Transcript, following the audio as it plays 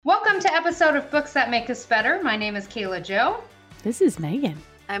to episode of Books That Make Us Better. My name is Kayla Jo. This is Megan.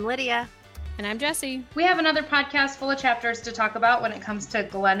 I'm Lydia. And I'm Jessie. We have another podcast full of chapters to talk about when it comes to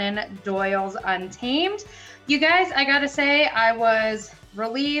Glennon Doyle's Untamed. You guys, I gotta say, I was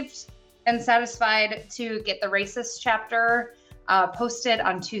relieved and satisfied to get the racist chapter posted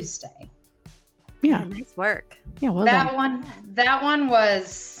on Tuesday. Yeah. Nice work. Yeah, well done. That one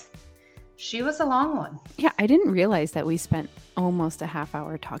was, she was a long one. Yeah, I didn't realize that we spent almost a half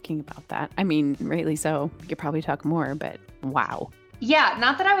hour talking about that. I mean, rightly so. You could probably talk more, but wow. Yeah,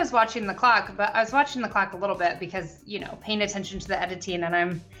 not that I was watching the clock, but I was watching the clock a little bit because, paying attention to the editing,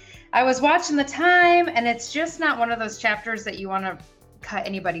 and I was watching the time, and it's just not one of those chapters that you want to cut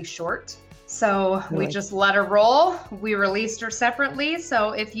anybody short. So Really? We just let her roll. We released her separately.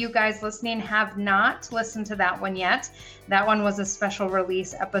 So if you guys listening have not listened to that one yet, that one was a special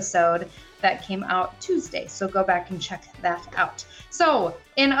release episode that came out Tuesday. So go back and check that out. So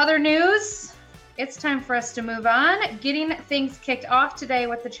in other news, it's time for us to move on, getting things kicked off today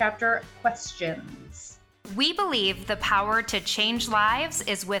with the chapter questions. We believe the power to change lives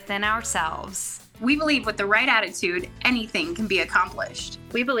is within ourselves. We believe with the right attitude, anything can be accomplished.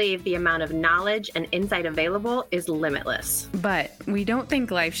 We believe the amount of knowledge and insight available is limitless. But we don't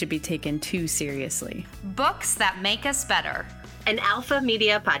think life should be taken too seriously. Books that make us better. An Alpha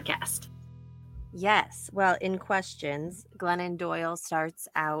Media podcast. Yes. Well, in questions, Glennon Doyle starts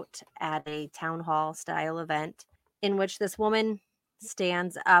out at a town hall style event in which this woman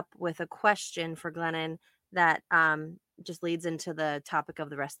stands up with a question for Glennon that just leads into the topic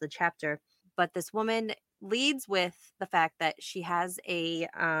of the rest of the chapter. But this woman leads with the fact that she has a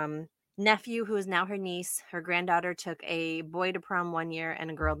nephew who is now her niece. Her granddaughter took a boy to prom one year and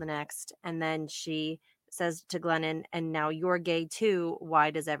a girl the next. And then she says to Glennon, and now you're gay too. Why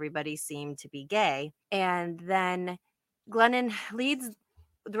does everybody seem to be gay? And then Glennon leads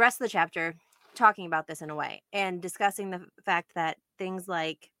the rest of the chapter talking about this in a way and discussing the fact that things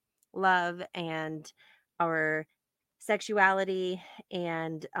like love and our sexuality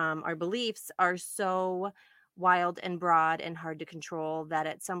and our beliefs are so wild and broad and hard to control that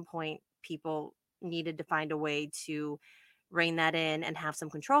at some point people needed to find a way to rein that in and have some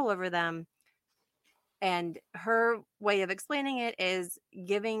control over them. And her way of explaining it is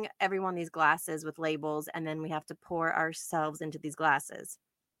giving everyone these glasses with labels, and then we have to pour ourselves into these glasses.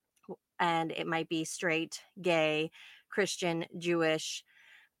 And it might be straight, gay, Christian, Jewish,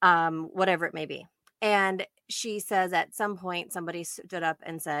 whatever it may be. And she says at some point, somebody stood up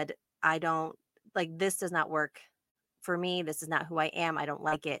and said, this does not work for me. This is not who I am. I don't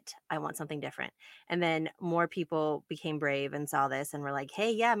like it. I want something different. And then more people became brave and saw this and were like,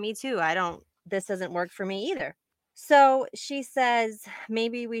 hey, yeah, me too. This doesn't work for me either. So she says,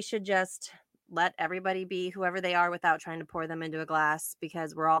 maybe we should just let everybody be whoever they are without trying to pour them into a glass,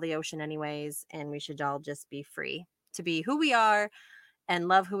 because we're all the ocean anyways. And we should all just be free to be who we are and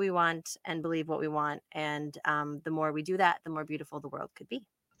love who we want and believe what we want. And the more we do that, the more beautiful the world could be.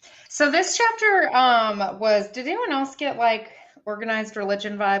 So this chapter did anyone else get organized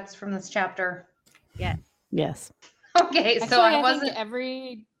religion vibes from this chapter? Yeah. Yes. Okay. Actually, So I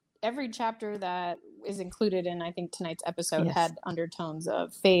think every chapter that is included in, I think, tonight's episode had undertones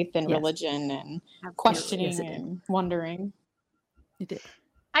of faith and religion and questioning and wondering. It did.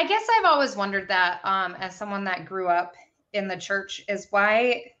 I guess I've always wondered that as someone that grew up in the church is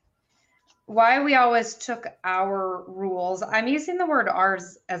why we always took our rules. I'm using the word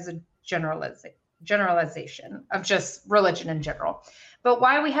ours as a generalization of just religion in general, but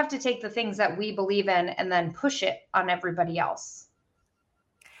why we have to take the things that we believe in and then push it on everybody else.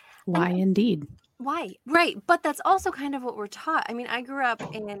 Why indeed? Why? Right. But that's also kind of what we're taught. I mean, I grew up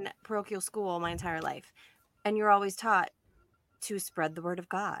in parochial school my entire life, and you're always taught to spread the word of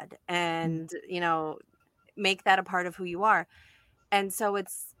God and, make that a part of who you are. And so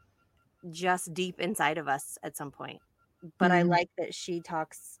it's just deep inside of us at some point. But I like that she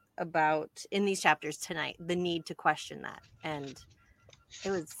talks about in these chapters tonight, the need to question that. And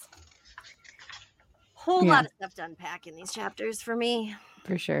it was a whole lot of stuff to unpack in these chapters for me.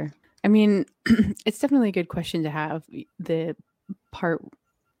 For sure. I mean, it's definitely a good question to have. The part,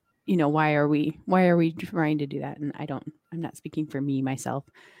 why are we trying to do that? And I'm not speaking for me, myself,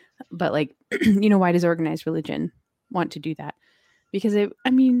 but why does organized religion want to do that? Because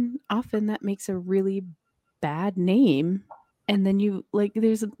often that makes a really bad name. And then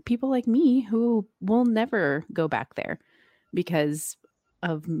there's people like me who will never go back there because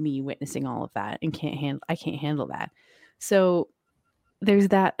of me witnessing all of that and I can't handle that. So there's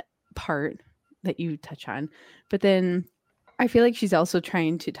that part that you touch on, but then I feel like she's also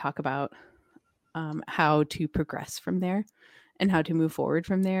trying to talk about how to progress from there. and how to move forward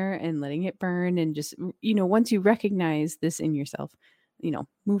from there and letting it burn. And just, once you recognize this in yourself,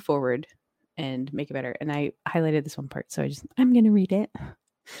 move forward and make it better. And I highlighted this one part, so I'm going to read it.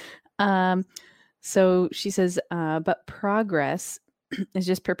 So she says, but progress is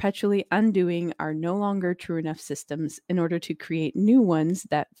just perpetually undoing our no longer true enough systems in order to create new ones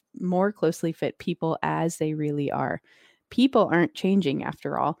that more closely fit people as they really are. People aren't changing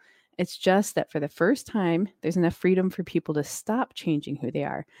after all. It's just that for the first time, there's enough freedom for people to stop changing who they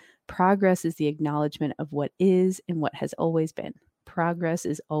are. Progress is the acknowledgement of what is and what has always been. Progress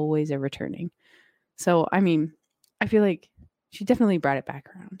is always a returning. So, I mean, I feel like she definitely brought it back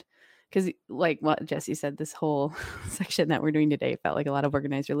around. Because like what Jesse said, this whole section that we're doing today felt like a lot of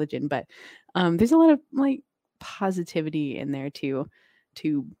organized religion, but there's a lot of like positivity in there too.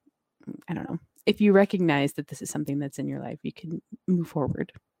 I don't know, if you recognize that this is something that's in your life, you can move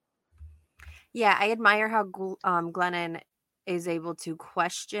forward. Yeah, I admire how Glennon is able to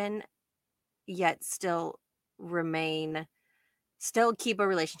question, yet still keep a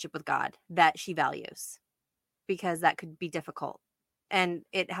relationship with God that she values, because that could be difficult. And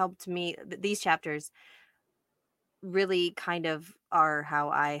it helped me. These chapters really kind of are how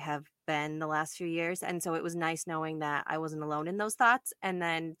I have been the last few years. And so it was nice knowing that I wasn't alone in those thoughts. And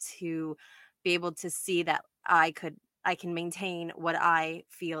then to be able to see that I can maintain what I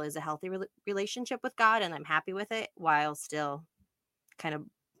feel is a healthy relationship with God, and I'm happy with it, while still kind of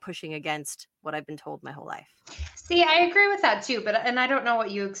pushing against what I've been told my whole life. See, I agree with that too, and I don't know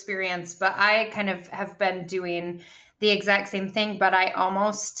what you experienced, but I kind of have been doing the exact same thing, but I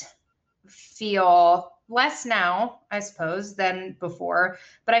almost feel less now, I suppose, than before,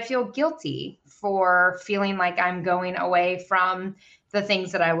 but I feel guilty for feeling like I'm going away from the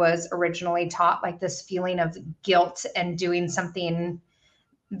things that I was originally taught, like this feeling of guilt and doing something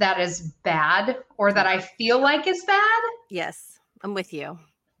that is bad, or that I feel like is bad. Yes, I'm with you.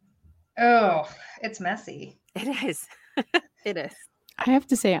 Oh, it's messy. It is. It is. I have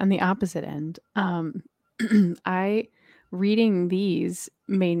to say, on the opposite end, reading these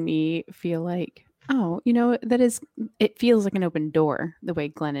made me feel like, it feels like an open door, the way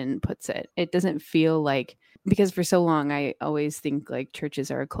Glennon puts it. It doesn't feel like, because for so long, I always think like churches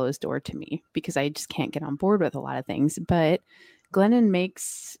are a closed door to me because I just can't get on board with a lot of things. But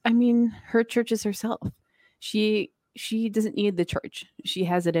Glennon her church is herself. She doesn't need the church. She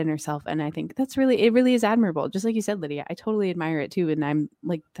has it in herself. And I think it really is admirable. Just like you said, Lydia, I totally admire it too. And I'm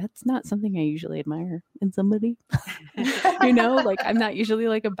like, that's not something I usually admire in somebody, I'm not usually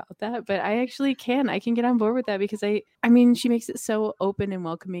like about that, but I actually I can get on board with that, because she makes it so open and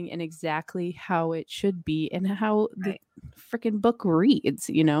welcoming and exactly how it should be and how the freaking book reads,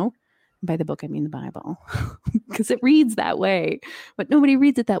 By the book, I mean the Bible, because it reads that way, but nobody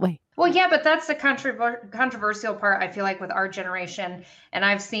reads it that way. Well, yeah, but that's the controversial part, I feel like, with our generation. And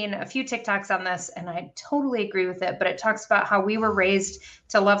I've seen a few TikToks on this, and I totally agree with it. But it talks about how we were raised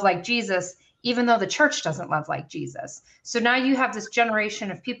to love like Jesus, even though the church doesn't love like Jesus. So now you have this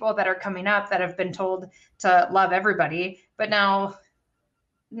generation of people that are coming up that have been told to love everybody, but now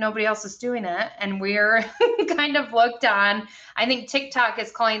nobody else is doing it. And we're kind of looked on. I think TikTok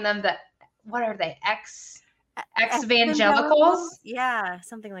is calling them what are they? Ex-evangelicals? Yeah,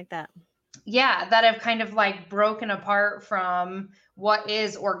 something like that. Yeah, that have kind of like broken apart from what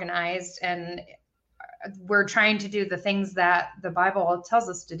is organized, and we're trying to do the things that the Bible tells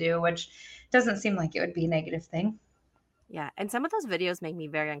us to do, which doesn't seem like it would be a negative thing. Yeah, and some of those videos make me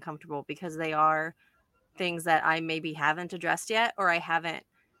very uncomfortable because they are things that I maybe haven't addressed yet, or I haven't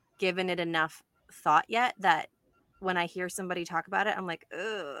given it enough thought yet, that when I hear somebody talk about it, I'm like,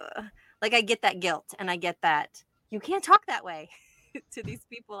 ugh. Like, I get that guilt, and I get that you can't talk that way to these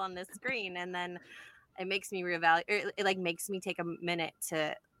people on this screen. And then it makes me reevaluate. It like makes me take a minute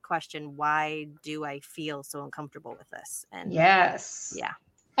to question, why do I feel so uncomfortable with this? And yes, yeah,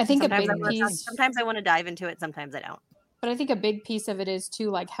 I think sometimes I want to dive into it, sometimes I don't. But I think a big piece of it is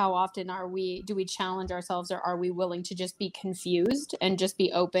too, like, how often do we challenge ourselves, or are we willing to just be confused and just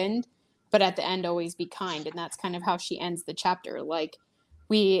be open, but at the end always be kind? And that's kind of how she ends the chapter. Like,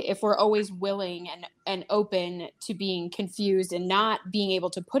 if we're always willing and open to being confused and not being able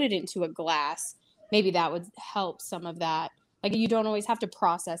to put it into a glass, maybe that would help some of that. Like, you don't always have to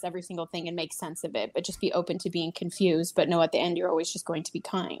process every single thing and make sense of it, but just be open to being confused. But no, at the end, you're always just going to be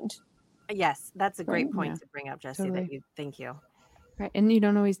kind. Yes, that's a great point to bring up, Jesse. Totally. Thank you. Right, and you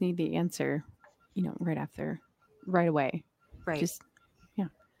don't always need the answer, right away. Right. Just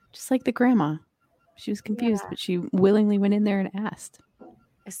like the grandma, she was confused, but she willingly went in there and asked.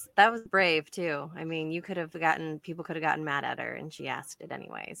 That was brave too. I mean, people could have gotten mad at her, and she asked it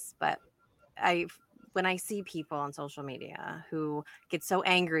anyways. But when I see people on social media who get so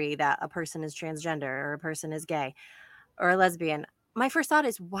angry that a person is transgender or a person is gay or a lesbian, my first thought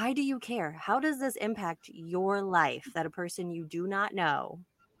is, why do you care? How does this impact your life that a person you do not know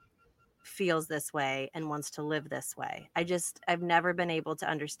feels this way and wants to live this way? I've never been able to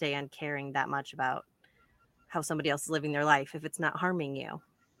understand caring that much about how somebody else is living their life if it's not harming you.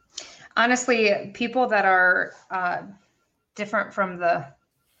 Honestly, people that are different from the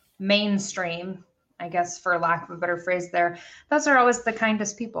mainstream, I guess, for lack of a better phrase there, those are always the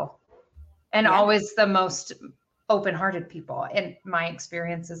kindest people and always the most open-hearted people in my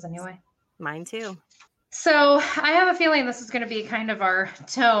experiences anyway. Mine too. So I have a feeling this is going to be kind of our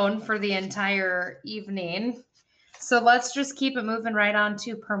tone for the entire evening. So let's just keep it moving right on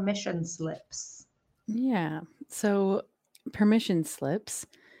to permission slips. Yeah. So permission slips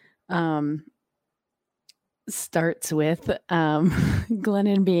starts with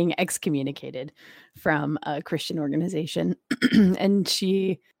Glennon being excommunicated from a Christian organization. And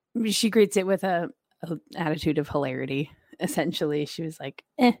she greets it with a attitude of hilarity. Essentially, she was like,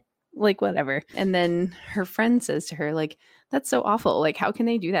 like whatever. And then her friend says to her, like, that's so awful. Like, how can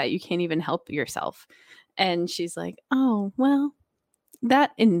they do that? You can't even help yourself. And she's like, oh, well,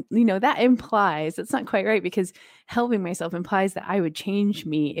 that implies it's not quite right, because helping myself implies that I would change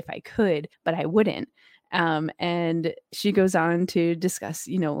me if I could, but I wouldn't. And she goes on to discuss,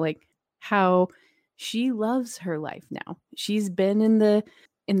 like how she loves her life now. She's been in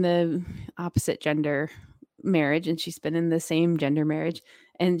the opposite gender marriage, and she's been in the same gender marriage,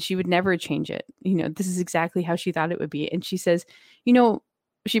 and she would never change it. This is exactly how she thought it would be. And she says,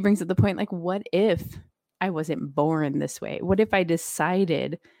 she brings up the point, like, what if I wasn't born this way? What if I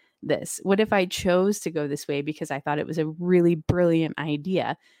decided this? What if I chose to go this way because I thought it was a really brilliant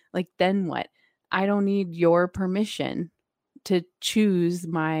idea? Like, then what? I don't need your permission to choose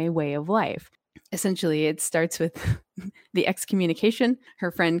my way of life. Essentially, it starts with the excommunication, her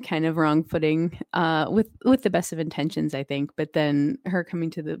friend kind of wrong footing with the best of intentions, I think, but then her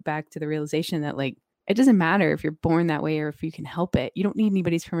coming back to the realization that, like, it doesn't matter if you're born that way or if you can help it. You don't need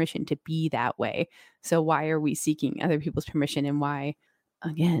anybody's permission to be that way. So why are we seeking other people's permission? And why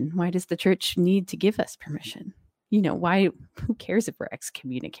does the church need to give us permission? Why? Who cares if we're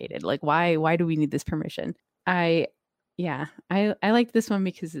excommunicated? Like, why do we need this permission? I liked this one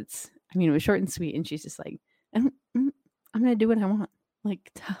because it was short and sweet, and she's just like, I'm gonna do what I want.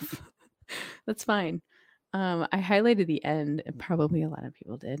 Like, tough. That's fine. I highlighted the end, and probably a lot of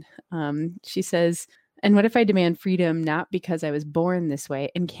people did. She says, and what if I demand freedom not because I was born this way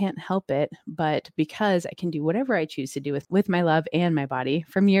and can't help it, but because I can do whatever I choose to do with my love and my body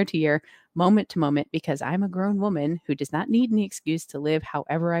from year to year, moment to moment, because I'm a grown woman who does not need any excuse to live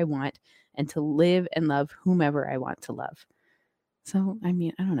however I want and to live and love whomever I want to love. So, I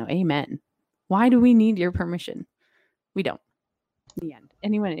don't know. Amen. Why do we need your permission? We don't. In the end.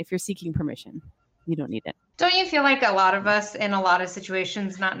 Anyone, if you're seeking permission, you don't need it. Don't you feel like a lot of us in a lot of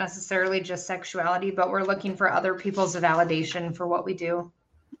situations, not necessarily just sexuality, but we're looking for other people's validation for what we do?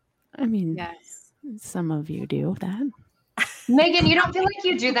 Yes. Some of you do that. Megan, you don't feel like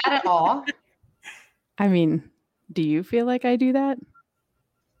you do that at all? Do you feel like I do that?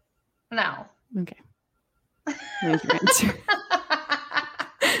 No. Okay. There's your answer.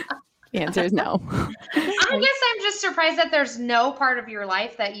 The answer is no. I guess I'm just surprised that there's no part of your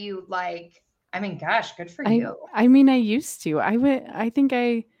life that you like. Gosh, good for you. I used to. I think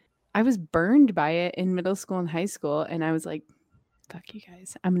I was burned by it in middle school and high school, and I was like, fuck you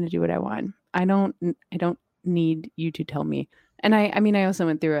guys. I'm going to do what I want. I don't need you to tell me. And I also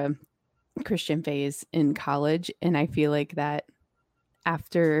went through a Christian phase in college, and I feel like that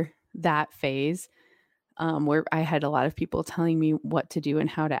after that phase, where I had a lot of people telling me what to do and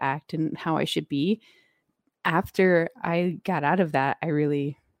how to act and how I should be. After I got out of that, I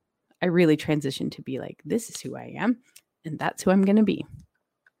really transitioned to be like, this is who I am, and that's who I'm going to be.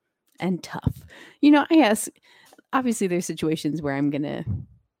 And tough. I guess, obviously there's situations where I'm going to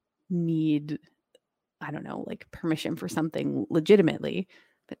need, I don't know, like permission for something legitimately.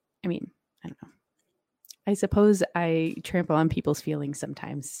 But I don't know. I suppose I trample on people's feelings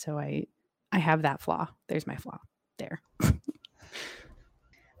sometimes. So I have that flaw. There's my flaw there.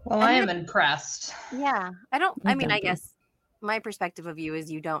 Well, I am impressed. Yeah. I guess my perspective of you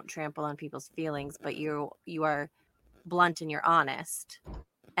is you don't trample on people's feelings, but you are blunt and you're honest.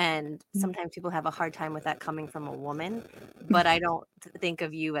 And sometimes people have a hard time with that coming from a woman, but I don't think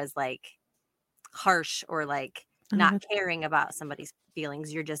of you as like harsh or like not caring about somebody's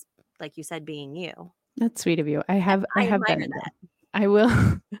feelings. You're just, like you said, being you. That's sweet of you. I have done that. I will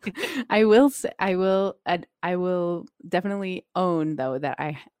I will definitely own though that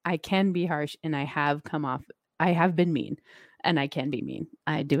I can be harsh, and I have been mean, and I can be mean.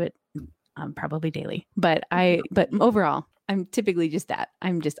 I do it probably daily, but overall I'm typically just that.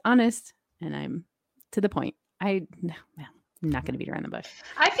 I'm just honest and I'm to the point. I'm not going to beat around the bush.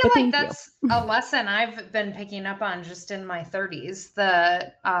 I feel like that's a lesson I've been picking up on just in my 30s.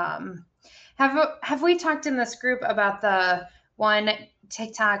 Have we talked in this group about the one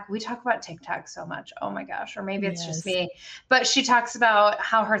TikTok? We talk about TikTok so much. Oh my gosh. Or maybe it's just me. But she talks about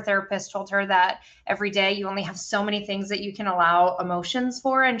how her therapist told her that every day you only have so many things that you can allow emotions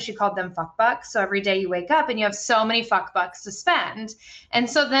for. And she called them fuck bucks. So every day you wake up and you have so many fuck bucks to spend. And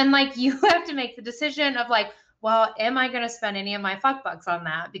so then like you have to make the decision of like, well, am I going to spend any of my fuck bucks on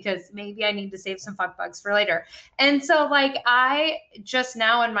that? Because maybe I need to save some fuck bucks for later. And so like, I just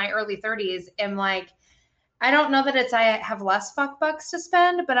now in my early 30s am like, I don't know that I have less fuck bucks to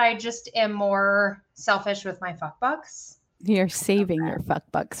spend, but I just am more selfish with my fuck bucks. You're saving your fuck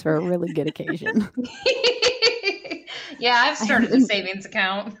bucks for a really good occasion. Yeah, I've started a savings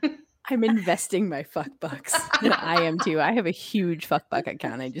account. I'm investing my fuck bucks. I am too. I have a huge fuck buck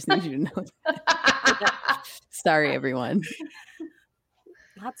account. I just need you to know that. Sorry, everyone.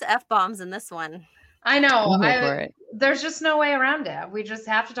 Lots of F-bombs in this one. I know. There's just no way around it. We just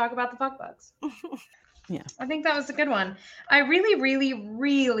have to talk about the fuck bucks. Yeah. I think that was a good one. I really, really,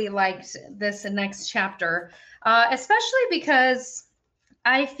 really liked this next chapter, especially because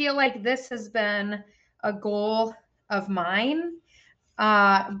I feel like this has been a goal of mine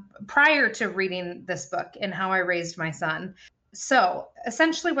prior to reading this book and How I Raised My Son. So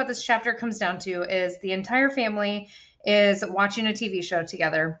essentially what this chapter comes down to is the entire family is watching a TV show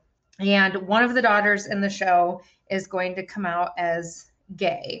together. And one of the daughters in the show is going to come out as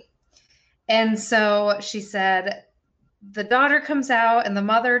gay. And so she said, the daughter comes out and the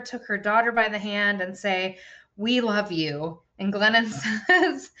mother took her daughter by the hand and say, "We love you." And Glennon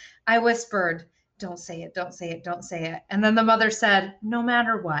says, I whispered, "Don't say it, don't say it, don't say it." And then the mother said, "No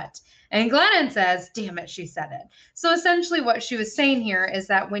matter what." And Glennon says, "Damn it, she said it." So essentially what she was saying here is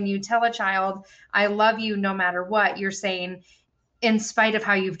that when you tell a child, "I love you no matter what," you're saying, in spite of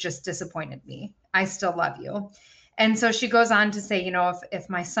how you've just disappointed me, I still love you. And so she goes on to say, you know, if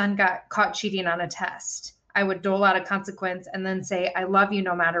my son got caught cheating on a test, I would dole out a consequence and then say, "I love you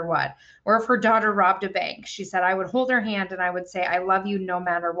no matter what." Or if her daughter robbed a bank, she said, I would hold her hand and I would say, "I love you no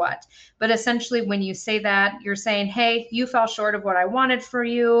matter what." But essentially, when you say that, you're saying, hey, you fell short of what I wanted for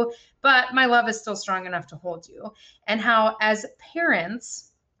you, but my love is still strong enough to hold you. And how as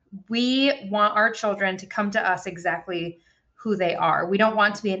parents, we want our children to come to us exactly who they are. We don't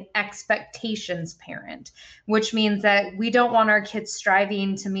want to be an expectations parent, which means that we don't want our kids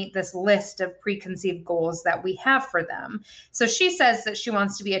striving to meet this list of preconceived goals that we have for them. So she says that she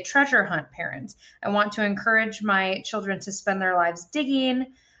wants to be a treasure hunt parent. I want to encourage my children to spend their lives digging,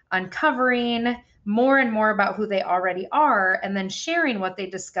 uncovering more and more about who they already are, and then sharing what they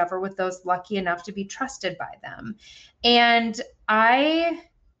discover with those lucky enough to be trusted by them. And I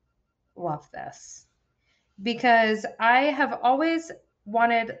love this, because I have always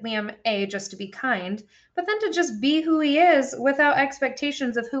wanted Liam just to be kind, but then to just be who he is without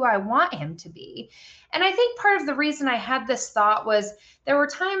expectations of who I want him to be. And I think part of the reason I had this thought was there were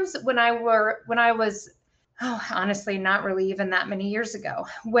times when I was honestly, not really even that many years ago,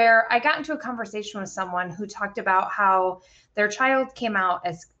 where I got into a conversation with someone who talked about how their child came out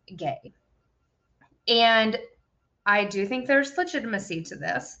as gay. And I do think there's legitimacy to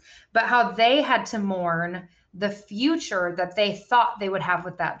this, but how they had to mourn the future that they thought they would have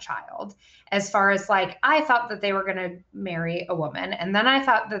with that child. As far as like, I thought that they were going to marry a woman, and then I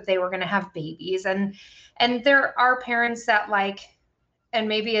thought that they were going to have babies. And there are parents that like, and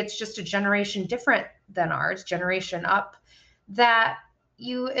maybe it's just a generation different than ours, generation up, that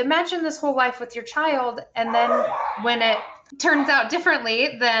you imagine this whole life with your child, and then when it turns out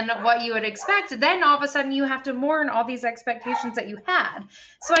differently than what you would expect, then all of a sudden you have to mourn all these expectations that you had.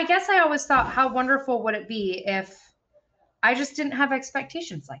 So I guess I always thought, how wonderful would it be if I just didn't have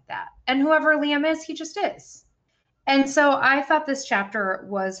expectations like that? And whoever Liam is, he just is. And so I thought this chapter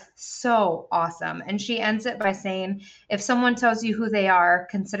was so awesome. And she ends it by saying, if someone tells you who they are,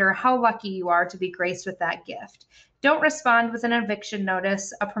 consider how lucky you are to be graced with that gift. Don't respond with an eviction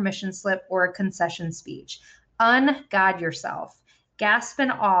notice, a permission slip, or a concession speech. Ungod yourself, gasp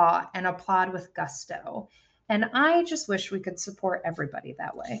in awe, and applaud with gusto. And I just wish we could support everybody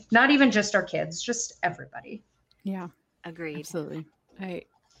that way. Not even just our kids, just everybody. Yeah. Agreed. Absolutely.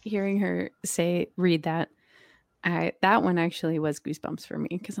 Hearing her read that, that one actually was goosebumps for me,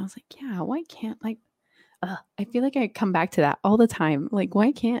 because I was like, yeah, why can't, like, I feel like I come back to that all the time. Like,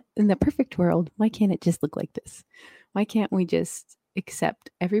 why can't, in the perfect world, why can't it just look like this? Why can't we just accept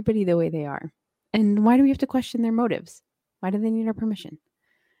everybody the way they are? And why do we have to question their motives? Why do they need our permission?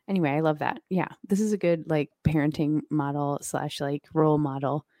 Anyway, I love that. Yeah, this is a good like parenting model / like role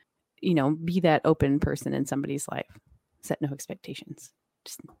model. You know, be that open person in somebody's life. Set no expectations.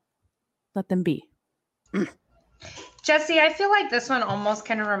 Just let them be. Jesse, I feel like this one almost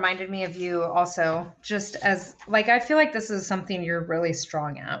kind of reminded me of you also, just as like, I feel like this is something you're really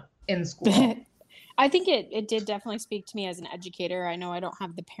strong at in school. I think it did definitely speak to me as an educator. I know I don't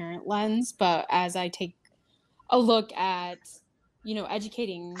have the parent lens, but as I take a look at, you know,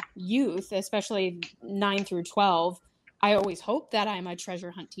 educating youth, especially 9 through 12, I always hope that I'm a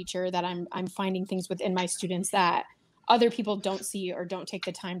treasure hunt teacher, that I'm finding things within my students that other people don't see or don't take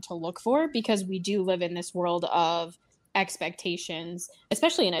the time to look for, because we do live in this world of expectations,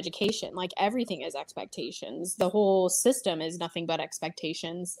 especially in education. Like everything is expectations. The whole system is nothing but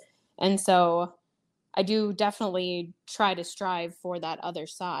expectations. And so I do definitely try to strive for that other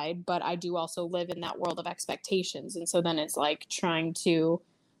side, but I do also live in that world of expectations. And so then it's like trying to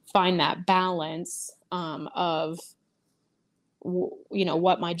find that balance of, you know,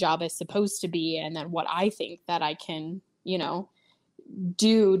 what my job is supposed to be, and then what I think that I can, you know,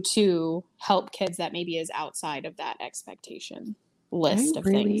 do to help kids that maybe is outside of that expectation list of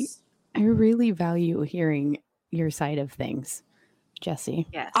things. I really value hearing your side of things, Jesse.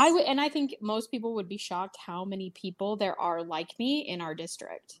 Yes. And I think most people would be shocked how many people there are like me in our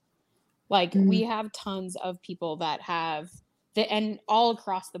district. Like we have tons of people that have and all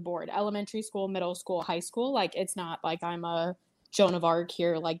across the board, elementary school, middle school, high school. Like it's not like I'm a Joan of Arc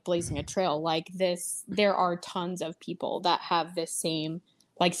here, like blazing a trail like this. There are tons of people that have this same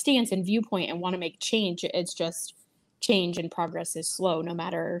like stance and viewpoint and want to make change. It's just change and progress is slow, no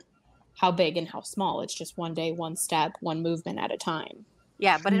matter how big and how small. It's just one day, one step, one movement at a time.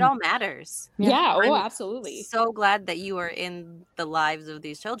 Yeah, but it all matters. Yeah. Oh, absolutely. So glad that you are in the lives of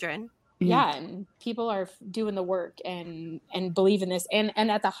these children. Yeah, and people are doing the work and believe in this, and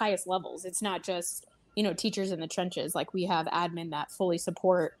at the highest levels. It's not just, you know, teachers in the trenches. Like we have admin that fully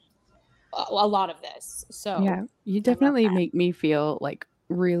support a lot of this. So yeah, you definitely make me feel like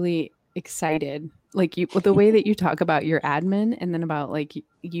really excited. Like you, the way that you talk about your admin, and then about like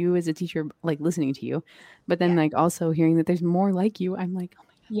you as a teacher, like listening to you, but then like also hearing that there's more like you. I'm like, oh my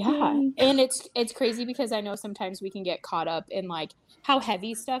God. Yeah, and it's crazy because I know sometimes we can get caught up in like how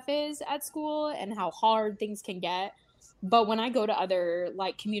heavy stuff is at school and how hard things can get. But when I go to other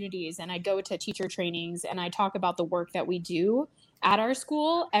like communities and I go to teacher trainings and I talk about the work that we do at our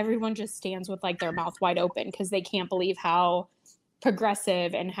school, everyone just stands with like their mouth wide open because they can't believe how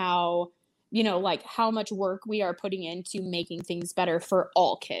progressive and how, you know, like how much work we are putting into making things better for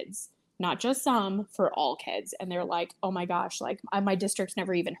all kids, not just some, for all kids. And they're like, oh my gosh, like my district's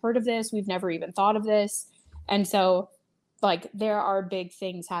never even heard of this. We've never even thought of this. And so like there are big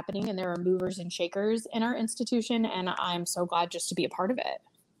things happening and there are movers and shakers in our institution. And I'm so glad just to be a part of it.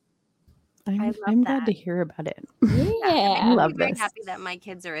 I'm glad to hear about it. Yeah. I'm love very this. happy that my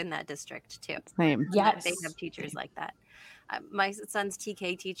kids are in that district too. Same. Yes. They have teachers like that. My son's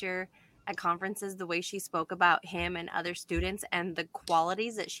TK teacher at conferences, the way she spoke about him and other students and the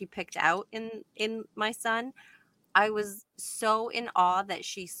qualities that she picked out in my son, I was so in awe that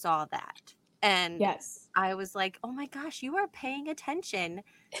she saw that. And yes, I was like, oh my gosh, you are paying attention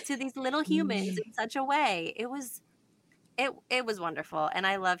to these little humans in such a way. It was wonderful. And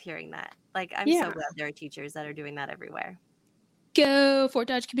I love hearing that. Like, I'm so glad there are teachers that are doing that everywhere. Go Fort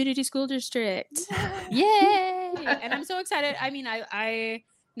Dodge Community School District. Yay! And I'm so excited. I mean, I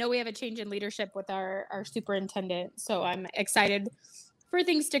know we have a change in leadership with our superintendent. So I'm excited for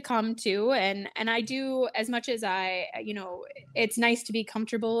things to come too. And I do, as much as it's nice to be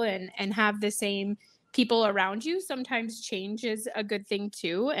comfortable and have the same people around you. Sometimes change is a good thing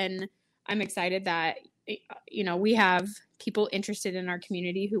too. And I'm excited that, you know, we have people interested in our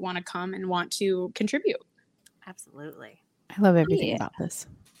community who want to come and want to contribute. Absolutely. I love everything about this.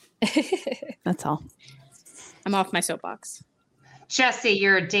 That's all. I'm off my soapbox. Jesse,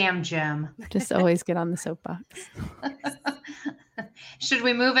 you're a damn gem. Just always get on the soapbox. Should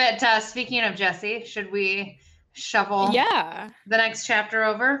we move it? Speaking of Jesse, should we shovel the next chapter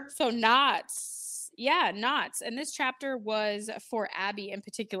over? So Knots. Yeah, Knots. And this chapter was for Abby in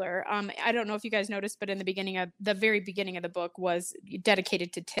particular. I don't know if you guys noticed, but in the very beginning of the book was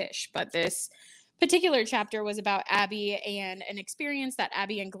dedicated to Tish. But this particular chapter was about Abby and an experience that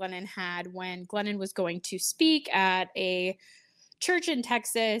Abby and Glennon had when Glennon was going to speak at a church in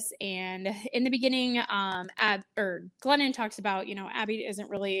Texas. And in the beginning, Glennon talks about, you know, Abby isn't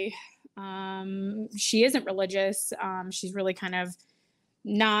really She isn't religious. She's really kind of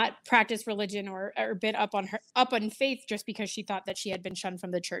not practiced religion or been up on faith just because she thought that she had been shunned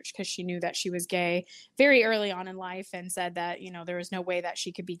from the church because she knew that she was gay very early on in life and said that, there was no way that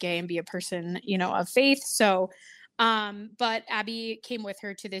she could be gay and be a person, of faith. So, but Abby came with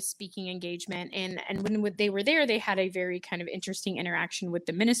her to this speaking engagement, and when they were there, they had a very kind of interesting interaction with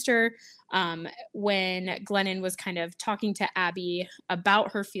the minister. When Glennon was kind of talking to Abby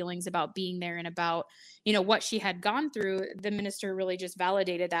about her feelings about being there and about, what she had gone through, the minister really just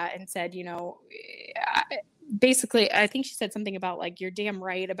validated that and said, basically, I think she said something about like, you're damn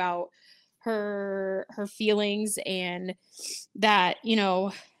right about her feelings, and that,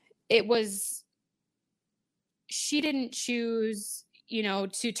 it was, she didn't choose,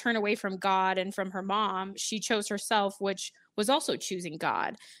 to turn away from God and from her mom. She chose herself, which was also choosing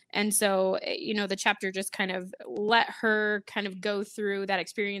God. And so, the chapter just kind of let her kind of go through that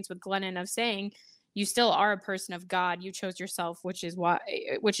experience with Glennon of saying, you still are a person of God. You chose yourself, which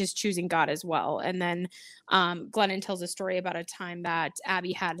is choosing God as well. And then Glennon tells a story about a time that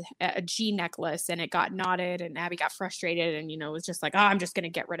Abby had a G necklace and it got knotted, and Abby got frustrated and, was just like, oh, I'm just going to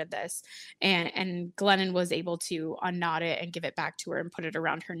get rid of this. And Glennon was able to unknot it and give it back to her and put it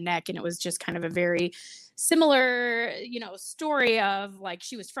around her neck. And it was just kind of a very similar, story of like,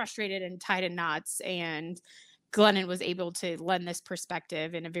 she was frustrated and tied in knots, and Glennon was able to lend this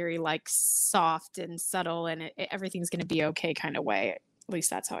perspective in a very like soft and subtle and everything's going to be okay kind of way. At least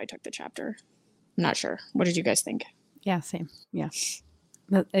that's how I took the chapter. I'm not sure. What did you guys think? Yeah, same. Yeah.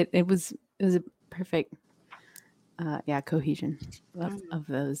 It was a perfect, cohesion of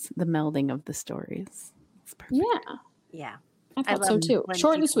those, the melding of the stories. It's perfect. Yeah. Yeah. I thought so too.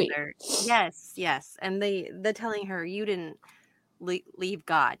 Short and sweet. Yes. And the telling her you didn't leave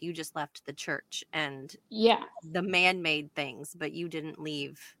God, you just left the church and the man-made things, but you didn't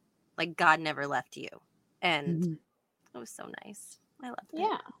leave, like God never left you. And it was so nice. I loved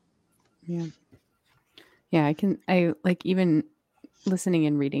it. Yeah. I like, even listening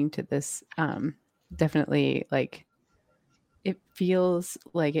and reading to this, definitely like it feels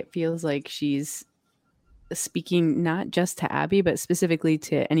like she's speaking not just to Abby, but specifically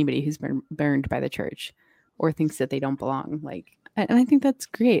to anybody who's been burned by the church or thinks that they don't belong. Like, and I think that's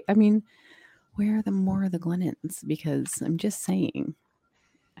great. I mean, where are the more of the Glennons? Because I'm just saying,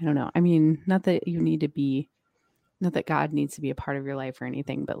 I don't know. I mean, not that God needs to be a part of your life or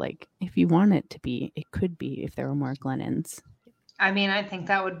anything, but like, if you want it to be, it could be if there were more Glennons. I mean, I think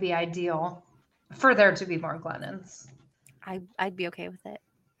that would be ideal for there to be more Glennons. I'd be okay with it.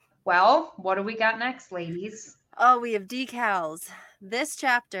 Well, what do we got next, ladies? Oh, we have decals. This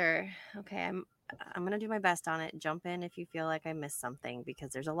chapter, okay, I'm going to do my best on it. Jump in if you feel like I missed something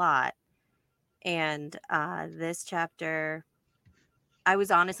because there's a lot. And this chapter, I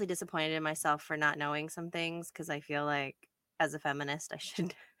was honestly disappointed in myself for not knowing some things because I feel like as a feminist, I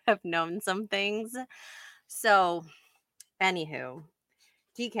should have known some things. So, anywho,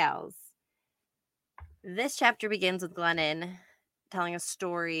 decals. This chapter begins with Glennon telling a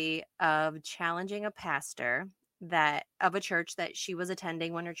story of challenging a pastor of a church that she was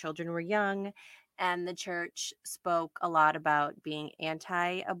attending when her children were young. And the church spoke a lot about being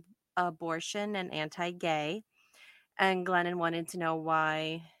anti-abortion and anti-gay. And Glennon wanted to know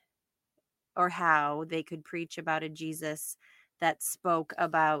why or how they could preach about a Jesus that spoke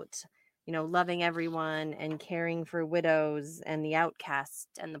about, loving everyone and caring for widows and the outcast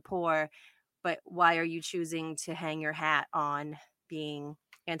and the poor. But why are you choosing to hang your hat on being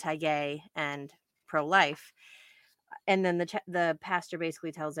anti-gay and pro-life? And then the pastor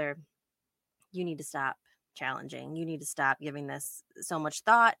basically tells her, you need to stop challenging. You need to stop giving this so much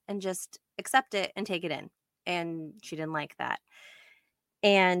thought and just accept it and take it in. And she didn't like that.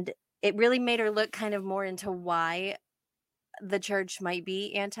 And it really made her look kind of more into why the church might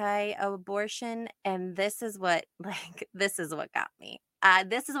be anti-abortion. And this is what got me.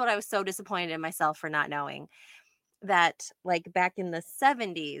 This is what I was so disappointed in myself for not knowing. That like back in the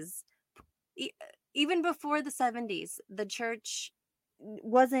 70s, even before the 70s, the church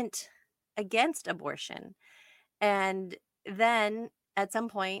wasn't against abortion. And then at some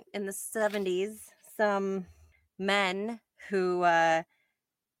point in the 70s, some men who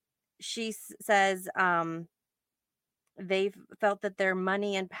she says they felt that their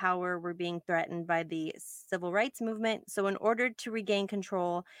money and power were being threatened by the civil rights movement. So in order to regain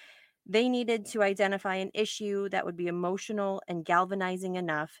control, they needed to identify an issue that would be emotional and galvanizing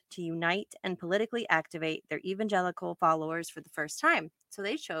enough to unite and politically activate their evangelical followers for the first time. So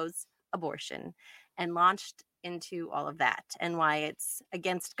they chose abortion and launched into all of that and why it's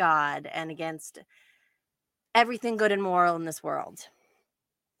against God and against everything good and moral in this world.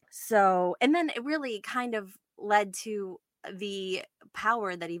 So, and then it really kind of led to the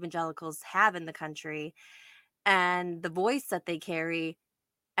power that evangelicals have in the country and the voice that they carry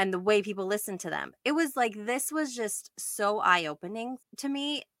and the way people listen to them. It was like, this was just so eye-opening to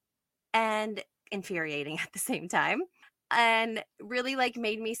me and infuriating at the same time, and really like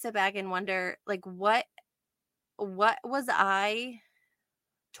made me sit back and wonder, like, what was I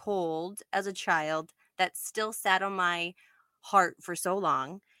told as a child that still sat on my heart for so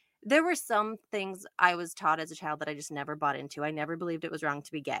long? There were some things I was taught as a child that I just never bought into. I never believed it was wrong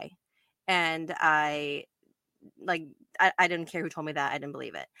to be gay. And I didn't care who told me that. I didn't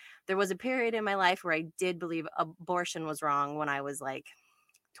believe it. There was a period in my life where I did believe abortion was wrong when I was like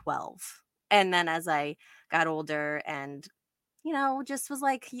 12. And then as I got older and, just was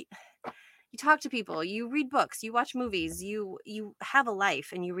like, you talk to people, you read books, you watch movies, you have a life,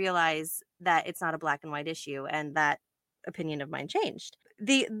 and you realize that it's not a black and white issue, and that opinion of mine changed.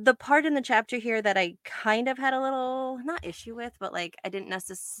 The part in the chapter here that I kind of had a little, not issue with, but like I didn't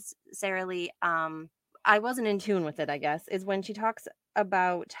necessarily, I wasn't in tune with it, I guess, is when she talks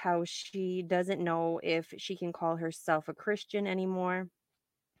about how she doesn't know if she can call herself a Christian anymore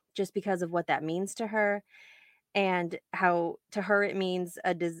just because of what that means to her, and how to her it means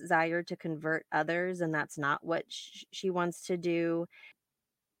a desire to convert others, and that's not what she wants to do,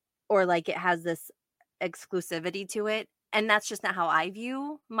 or like it has this exclusivity to it, and that's just not how I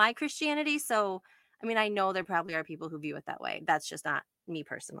view my Christianity. So I mean, I know there probably are people who view it that way. That's just not me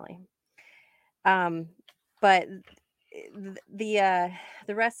personally. But the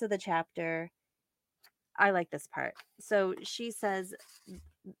rest of the chapter, I like this part. So she says,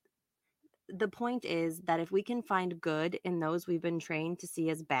 the point is that if we can find good in those we've been trained to see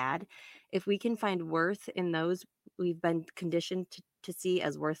as bad, if we can find worth in those we've been conditioned to see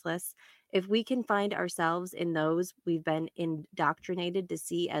as worthless, if we can find ourselves in those we've been indoctrinated to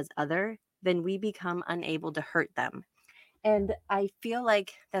see as other, then we become unable to hurt them. And I feel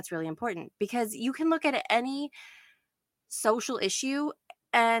like that's really important, because you can look at any social issue,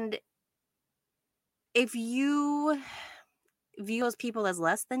 and if you view those people as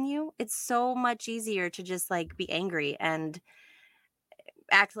less than you, it's so much easier to just like be angry and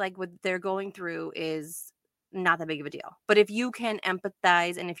act like what they're going through is not that big of a deal. But if you can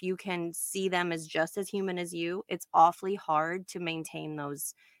empathize and if you can see them as just as human as you, it's awfully hard to maintain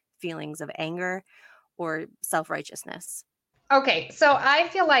those feelings of anger or self-righteousness. Okay, so I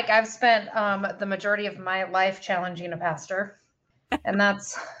feel like I've spent the majority of my life challenging a pastor, and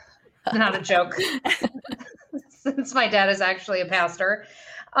that's not a joke, since my dad is actually a pastor.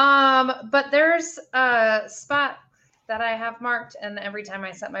 But there's a spot that I have marked, and every time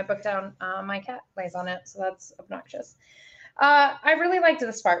I set my book down, my cat lays on it, so that's obnoxious. I really liked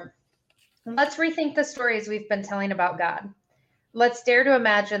this part. Let's rethink the stories we've been telling about God. Let's dare to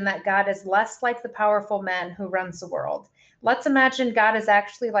imagine that God is less like the powerful men who runs the world. Let's imagine God is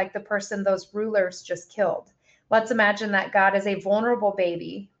actually like the person those rulers just killed. Let's imagine that God is a vulnerable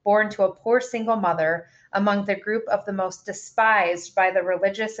baby born to a poor single mother among the group of the most despised by the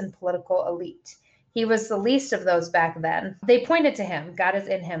religious and political elite. He was the least of those back then. They pointed to him. God is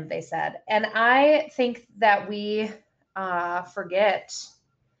in him, they said. And I think that we forget,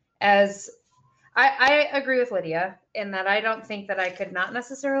 as I agree with Lydia in that I don't think that I could not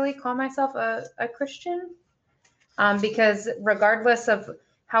necessarily call myself a Christian, because regardless of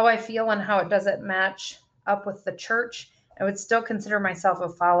how I feel and how it doesn't match up with the church, I would still consider myself a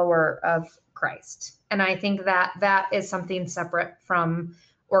follower of Christ. And I think that that is something separate from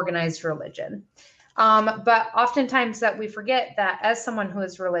organized religion. But oftentimes that we forget that as someone who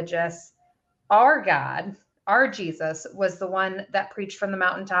is religious, our God, our Jesus, was the one that preached from the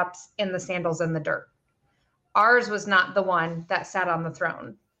mountaintops in the sandals in the dirt. Ours was not the one that sat on the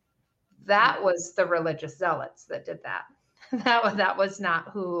throne. That was the religious zealots that did that. That was not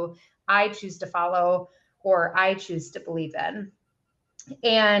who I choose to follow or I choose to believe in.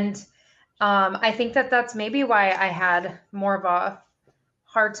 And I think that that's maybe why I had more of a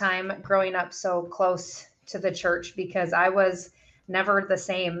hard time growing up so close to the church, because I was never the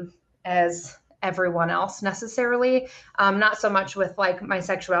same as everyone else necessarily. Not so much with like my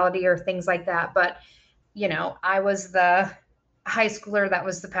sexuality or things like that, but I was the high schooler that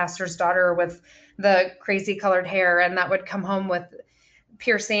was the pastor's daughter with the crazy colored hair and that would come home with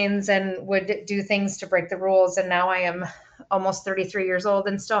piercings and would do things to break the rules. And now I am almost 33 years old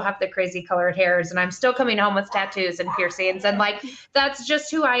and still have the crazy colored hairs, and I'm still coming home with tattoos and piercings, and like that's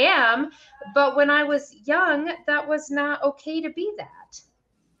just who I am. But when I was young, that was not okay to be that.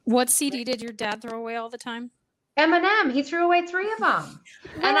 What CD did your dad throw away all the time? Eminem. He threw away 3 of them.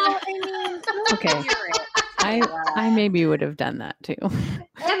 Well, and Okay. I maybe would have done that too.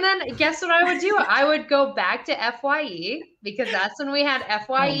 And then guess what I would do? I would go back to FYE because that's when we had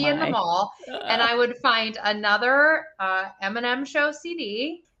FYE in the mall, and I would find another Eminem show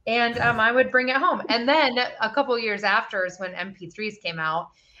CD, and I would bring it home. And then a couple years after is when MP3s came out,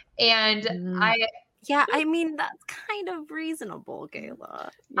 and I mean that's kind of reasonable, Gayla.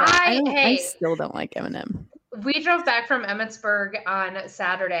 Yeah, I still don't like Eminem. We drove back from Emmitsburg on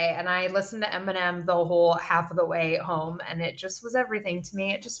Saturday, and I listened to Eminem the whole half of the way home, and it just was everything to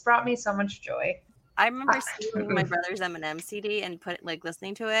me. It just brought me so much joy. I remember stealing my brother's Eminem CD and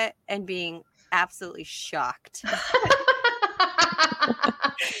listening to it and being absolutely shocked.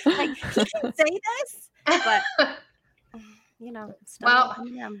 Like, he can say this, but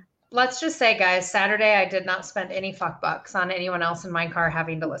Eminem. Let's just say, guys, Saturday I did not spend any fuck bucks on anyone else in my car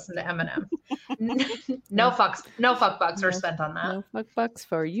having to listen to Eminem. No fuck bucks were spent on that. No fuck bucks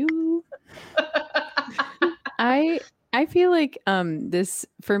for you. I feel like this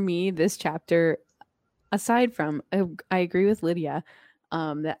chapter, aside from I agree with Lydia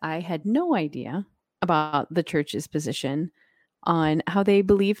that I had no idea about the church's position on how they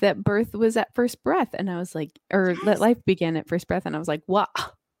believe that birth was at first breath, and I was like, that life began at first breath, and I was like, wow.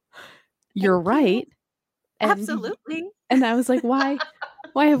 You're right. Absolutely. And I was like, why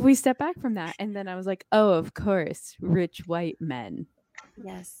have we stepped back from that? And then I was like, oh, of course, rich white men.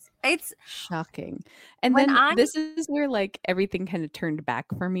 Yes. It's shocking. And then this is where like everything kind of turned back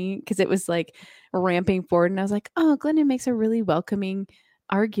for me, because it was like ramping forward, and I was like, oh, Glennon makes a really welcoming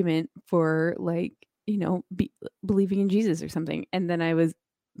argument for like, believing in Jesus or something. And then I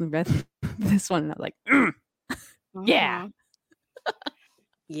read this one and I was like, yeah.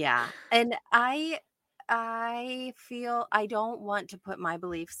 Yeah. And I feel I don't want to put my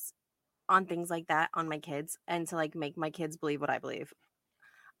beliefs on things like that on my kids and to like make my kids believe what I believe.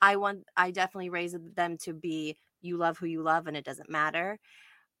 I definitely raise them to be, you love who you love and it doesn't matter.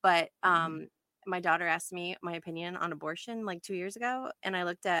 But my daughter asked me my opinion on abortion like 2 years ago, and I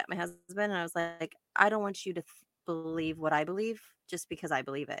looked at my husband and I was like, I don't want you to believe what I believe just because I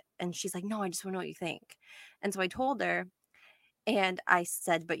believe it. And she's like, no, I just want to know what you think. And so I told her, and I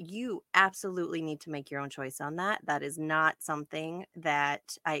said, but you absolutely need to make your own choice on that. That is not something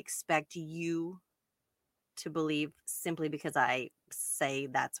that I expect you to believe simply because I say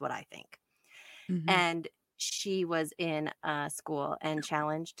that's what I think. Mm-hmm. And she was in a school and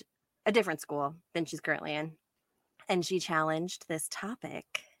challenged a different school than she's currently in. And she challenged this topic,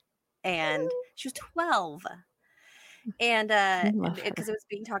 and she was 12. And because it was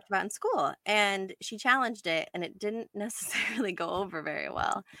being talked about in school, and she challenged it, and it didn't necessarily go over very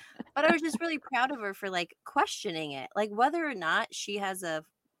well. But I was just really proud of her for like questioning it, like whether or not she has a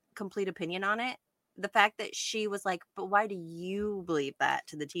complete opinion on it. The fact that she was like, but why do you believe that,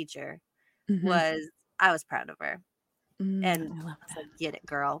 to the teacher, I was proud of her. And I was like, get it,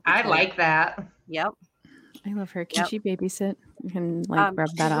 girl. I like that. Yep. I love her. Can she babysit? You can like rub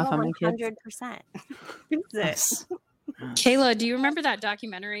that off on my kids. 100%. Kayla, do you remember that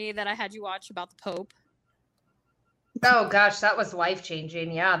documentary that I had you watch about the Pope? Oh gosh, that was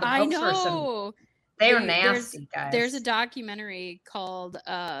life-changing. Yeah, the Popes were they were nasty, guys. There's a documentary called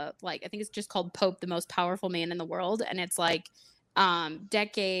I think it's just called Pope, the Most Powerful Man in the World, and it's like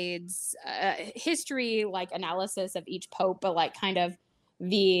decades history, like analysis of each pope, but like kind of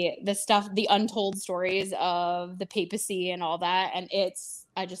the stuff, the untold stories of the papacy and all that. And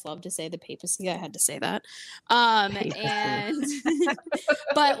I just love to say the papacy. I had to say that. And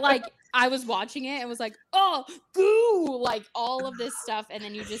but like I was watching it and was like, oh, goo, like all of this stuff, and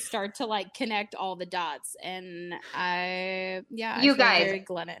then you just start to like connect all the dots. And I feel guys, very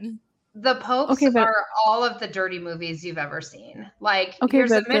Glennon. The Popes are all of the dirty movies you've ever seen. Like, here's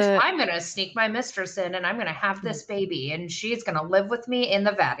I'm going to sneak my mistress in, and I'm going to have this baby, and she's going to live with me in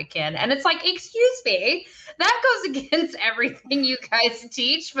the Vatican. And it's like, excuse me, that goes against everything you guys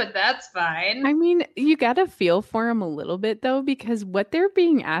teach, but that's fine. I mean, you got to feel for them a little bit, though, because what they're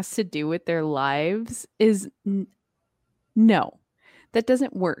being asked to do with their lives is no, that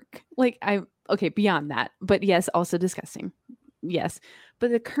doesn't work. Like, beyond that. But yes, also disgusting. Yes. But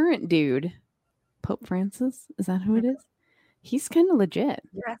the current dude, Pope Francis, is that who it is? He's kind of legit.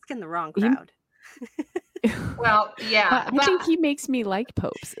 You're asking the wrong crowd. Well, yeah. I think he makes me like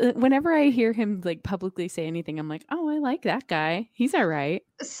popes. Whenever I hear him like publicly say anything, I'm like, oh, I like that guy. He's all right.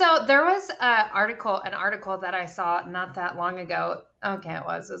 So there was an article that I saw not that long ago. Okay, it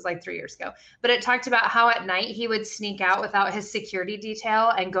was like 3 years ago. But it talked about how at night he would sneak out without his security detail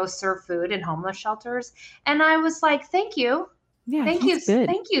and go serve food in homeless shelters. And I was like, thank you. Yeah, thank you,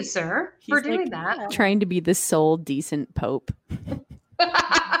 sir, for doing that. Trying to be the sole decent pope.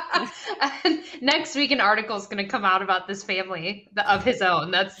 And next week, an article is going to come out about this family of his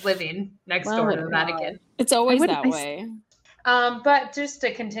own that's living next door to the Vatican. It's always that way. But just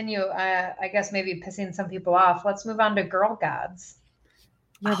to continue, I guess maybe pissing some people off, let's move on to girl gods.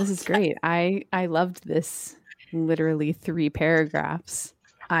 Yeah, this is great. I loved this literally 3 paragraphs.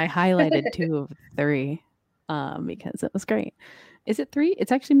 I highlighted 2 of 3 because it was great. Is it 3?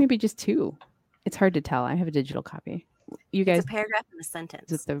 It's actually maybe just 2. It's hard to tell. I have a digital copy. You guys, it's a paragraph in a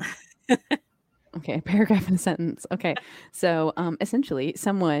sentence. Okay, a paragraph in a sentence. Okay, so essentially,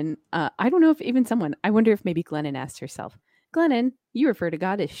 someone, I don't know if even someone, I wonder if maybe Glennon asked herself, Glennon, you refer to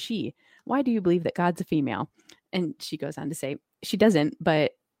God as she. Why do you believe that God's a female? And she goes on to say, she doesn't,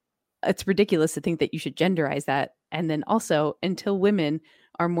 but it's ridiculous to think that you should genderize that. And then also, until women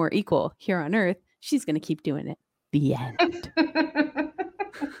are more equal here on Earth, she's going to keep doing it. The end.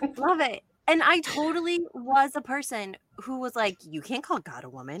 Love it. And I totally was a person who was like, you can't call God a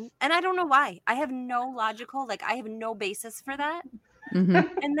woman. And I don't know why. I have no logical, I have no basis for that.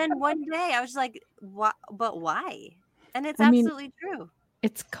 Mm-hmm. And then one day I was like, what? But why? And it's absolutely true.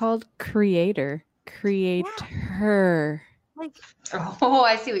 It's called creator. Create her. Oh,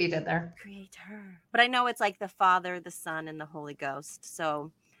 I see what you did there. Create her. But I know it's like the Father, the Son, and the Holy Ghost.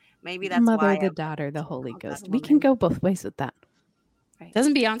 So maybe that's Mother, why the daughter, the Holy Ghost. We can go both ways with that. Right.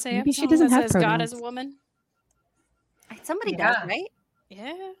 Doesn't Beyonce have Maybe she doesn't that have says pronouns. God as a woman? Somebody does, right?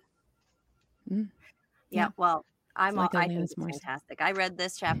 Yeah. Yeah. Well, I think Alanis it's Morissette. fantastic. I read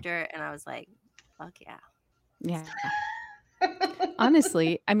this chapter and I was like, fuck yeah. Yeah.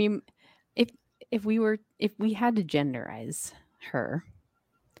 Honestly, I mean, if we had to genderize her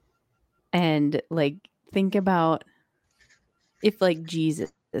and think about if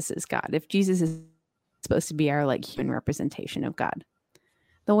Jesus is God, if Jesus is supposed to be our human representation of God,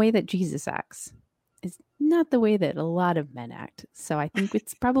 the way that Jesus acts is not the way that a lot of men act. So I think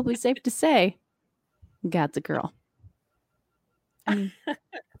it's probably safe to say God's a girl. I mean,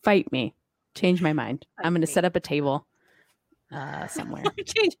 fight me. Change my mind. I'm going to set up a table somewhere.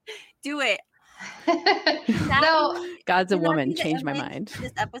 Do it. No, God's a woman. Change my mind.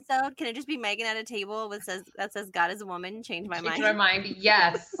 This episode, can it just be Megan at a table that says God is a woman? Change my mind. Change my mind.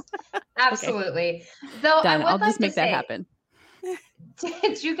 Yes, absolutely. Though Done. I'll just to make that say, happen.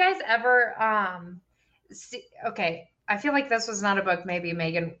 Did you guys ever see? Okay, I feel like this was not a book maybe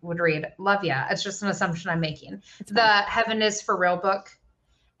Megan would read. Love ya. It's just an assumption I'm making. The Heaven is for Real book,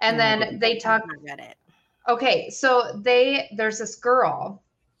 and then they talk. I read it. Okay, so there's this girl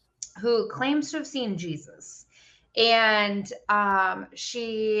who claims to have seen Jesus, and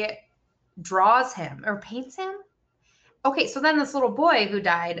she draws him or paints him. Okay, so then this little boy who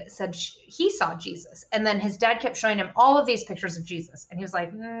died said he saw Jesus, and then his dad kept showing him all of these pictures of Jesus, and he was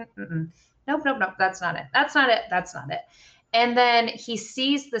like, nope, that's not it. And then he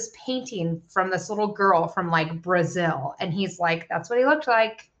sees this painting from this little girl from Brazil, and he's like, that's what he looked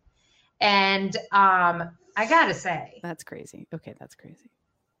like. And I gotta say, that's crazy. Okay, that's crazy.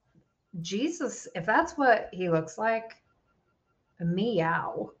 Jesus, if that's what he looks like,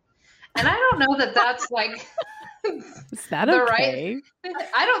 meow. And I don't know that that's is that okay? Right?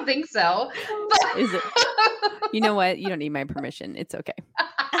 I don't think so. But is it? You know what? You don't need my permission. It's okay.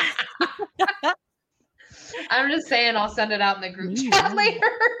 I'm just saying I'll send it out in the group chat later.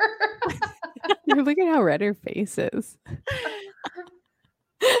 Look at how red her face is.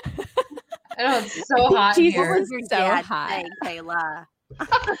 I know it's so hot Jesus here. is so hot. Say, Kayla?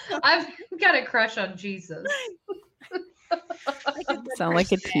 I've got a crush on Jesus. Sound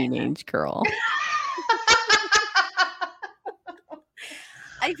like a teenage girl.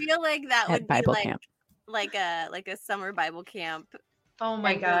 I feel like that would Bible be camp. like a summer Bible camp. Oh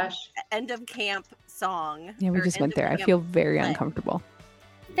my gosh. End of camp song. Yeah, we just went there. I feel very uncomfortable.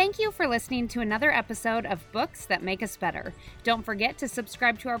 Thank you for listening to another episode of Books That Make Us Better. Don't forget to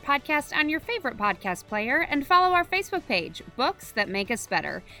subscribe to our podcast on your favorite podcast player and follow our Facebook page, Books That Make Us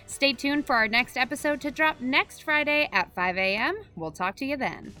Better. Stay tuned for our next episode to drop next Friday at 5 a.m. We'll talk to you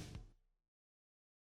then.